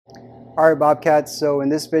Alright Bobcats, so in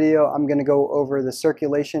this video I'm going to go over the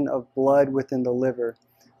circulation of blood within the liver.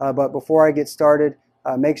 But before I get started,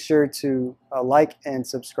 make sure to like and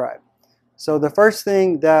subscribe. So the first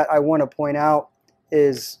thing that I want to point out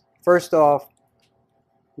is, first off,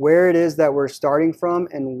 where it is that we're starting from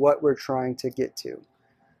and what we're trying to get to.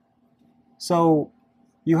 So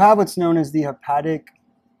you have what's known as the hepatic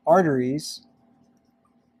arteries,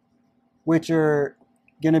 which are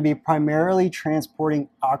going to be primarily transporting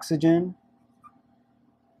oxygen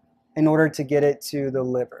in order to get it to the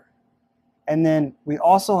liver. And then we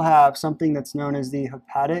also have something that's known as the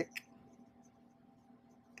hepatic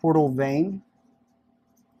portal vein,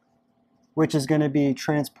 which is going to be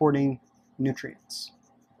transporting nutrients.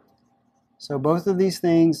 So both of these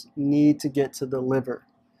things need to get to the liver.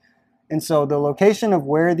 And so the location of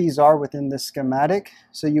where these are within the schematic,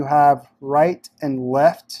 so you have right and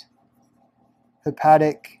left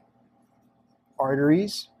hepatic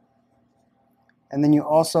arteries, and then you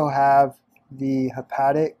also have the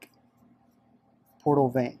hepatic portal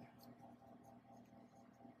vein.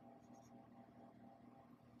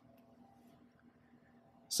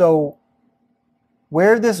 So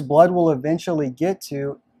where this blood will eventually get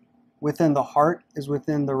to within the heart is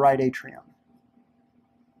within the right atrium.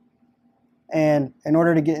 And in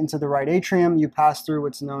order to get into the right atrium, you pass through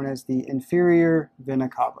what's known as the inferior vena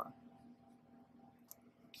cava.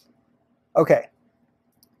 Okay,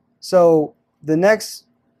 so the next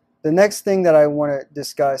thing that I want to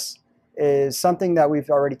discuss is something that we've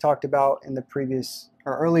already talked about in the previous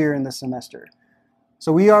or earlier in the semester.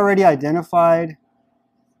 So we already identified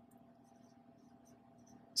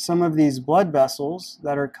some of these blood vessels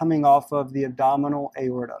that are coming off of the abdominal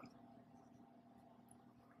aorta.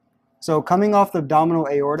 So coming off the abdominal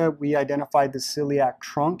aorta, we identified the celiac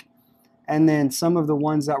trunk, and then some of the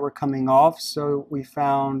ones that were coming off. So we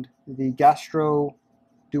found the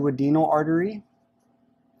gastroduodenal artery.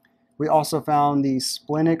 We also found the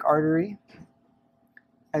splenic artery,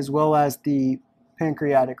 as well as the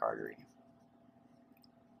pancreatic artery.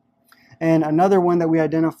 And another one that we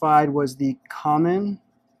identified was the common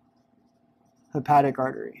hepatic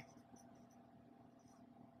artery.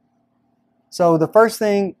 So the first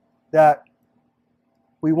thing that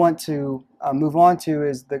we want to move on to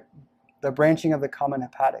is the branching of the common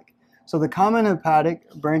hepatic. So the common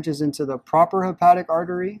hepatic branches into the proper hepatic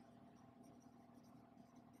artery,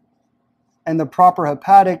 and the proper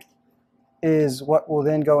hepatic is what will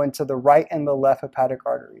then go into the right and the left hepatic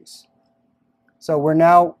arteries. So we're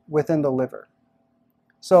now within the liver.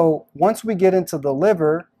 So once we get into the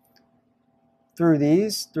liver, through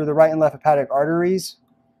the right and left hepatic arteries,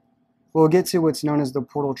 we'll get to what's known as the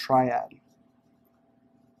portal triad.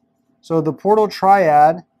 So the portal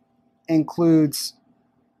triad includes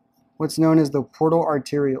what's known as the portal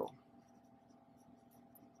arteriole.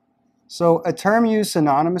 So a term used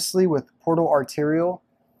synonymously with portal arteriole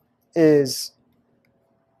is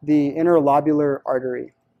the interlobular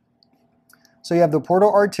artery. So you have the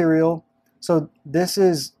portal arteriole. So this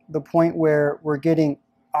is the point where we're getting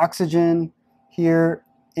oxygen here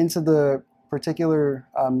into the particular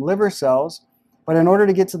liver cells. But in order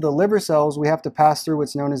to get to the liver cells, we have to pass through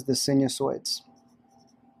what's known as the sinusoids.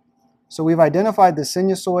 So we've identified the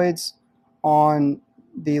sinusoids on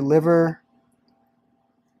the liver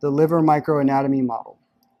microanatomy model.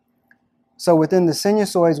 So within the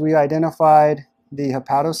sinusoids, we identified the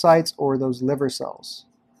hepatocytes, or those liver cells.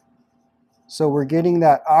 So we're getting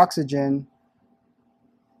that oxygen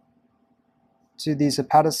to these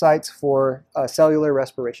hepatocytes for cellular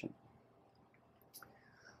respiration.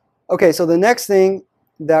 Okay, so the next thing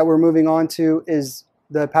that we're moving on to is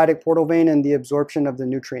the hepatic portal vein and the absorption of the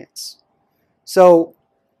nutrients. So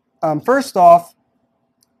first off,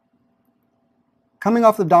 coming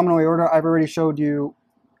off the abdominal aorta, I've already showed you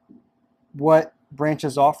what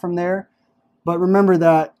branches off from there. But remember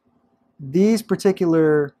that these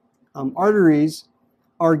particular arteries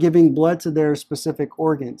are giving blood to their specific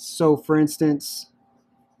organs. So for instance,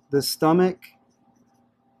 the stomach,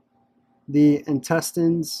 the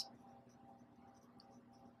intestines,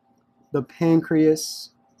 the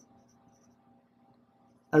pancreas,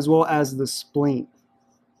 as well as the spleen.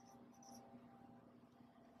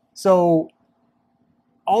 So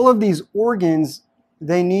all of these organs,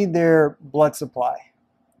 they need their blood supply.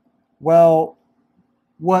 Well,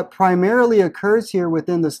 what primarily occurs here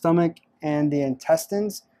within the stomach and the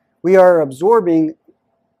intestines, we are absorbing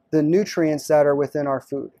the nutrients that are within our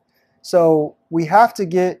food. So we have to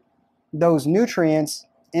get those nutrients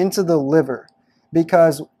into the liver,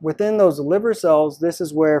 because within those liver cells, this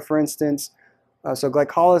is where, for instance, so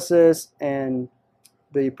glycolysis and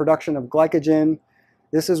the production of glycogen,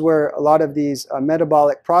 this is where a lot of these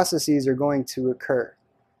metabolic processes are going to occur.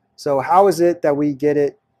 So how is it that we get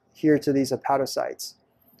it here to these hepatocytes?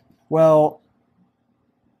 Well,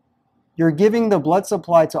 you're giving the blood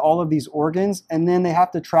supply to all of these organs, and then they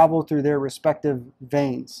have to travel through their respective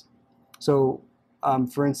veins. So,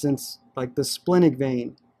 for instance, like the splenic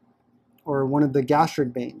vein or one of the gastric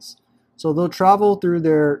veins. So they'll travel through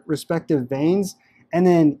their respective veins and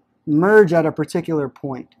then merge at a particular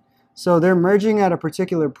point. So they're merging at a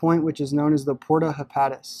particular point, which is known as the porta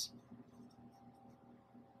hepatis.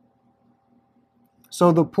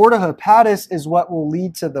 So the porta hepatis is what will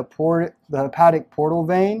lead to the hepatic portal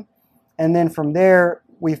vein. And then from there,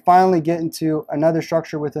 we finally get into another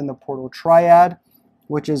structure within the portal triad,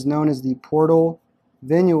 which is known as the portal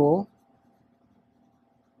venule,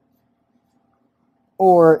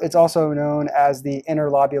 or it's also known as the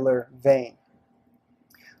interlobular vein.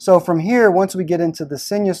 So from here, once we get into the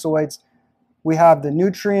sinusoids, we have the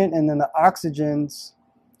nutrient and then the oxygens,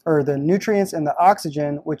 or the nutrients and the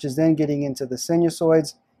oxygen, which is then getting into the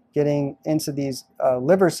sinusoids, getting into these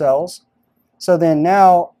liver cells. So then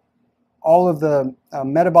now, all of the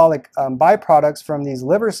metabolic byproducts from these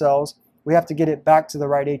liver cells, we have to get it back to the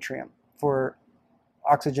right atrium for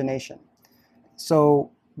oxygenation.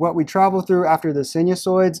 So what we travel through after the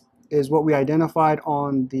sinusoids is what we identified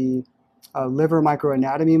on the liver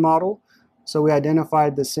microanatomy model. So we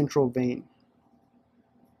identified the central vein.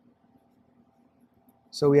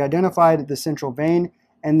 So we identified the central vein,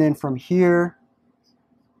 and then from here,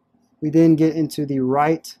 we then get into the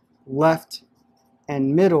right, left,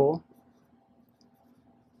 and middle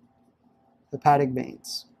hepatic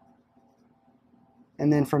veins.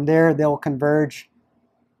 And then from there, they'll converge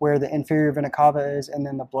where the inferior vena cava is, and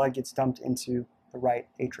then the blood gets dumped into the right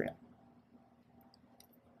atrium.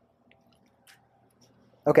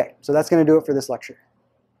 Okay, so that's going to do it for this lecture.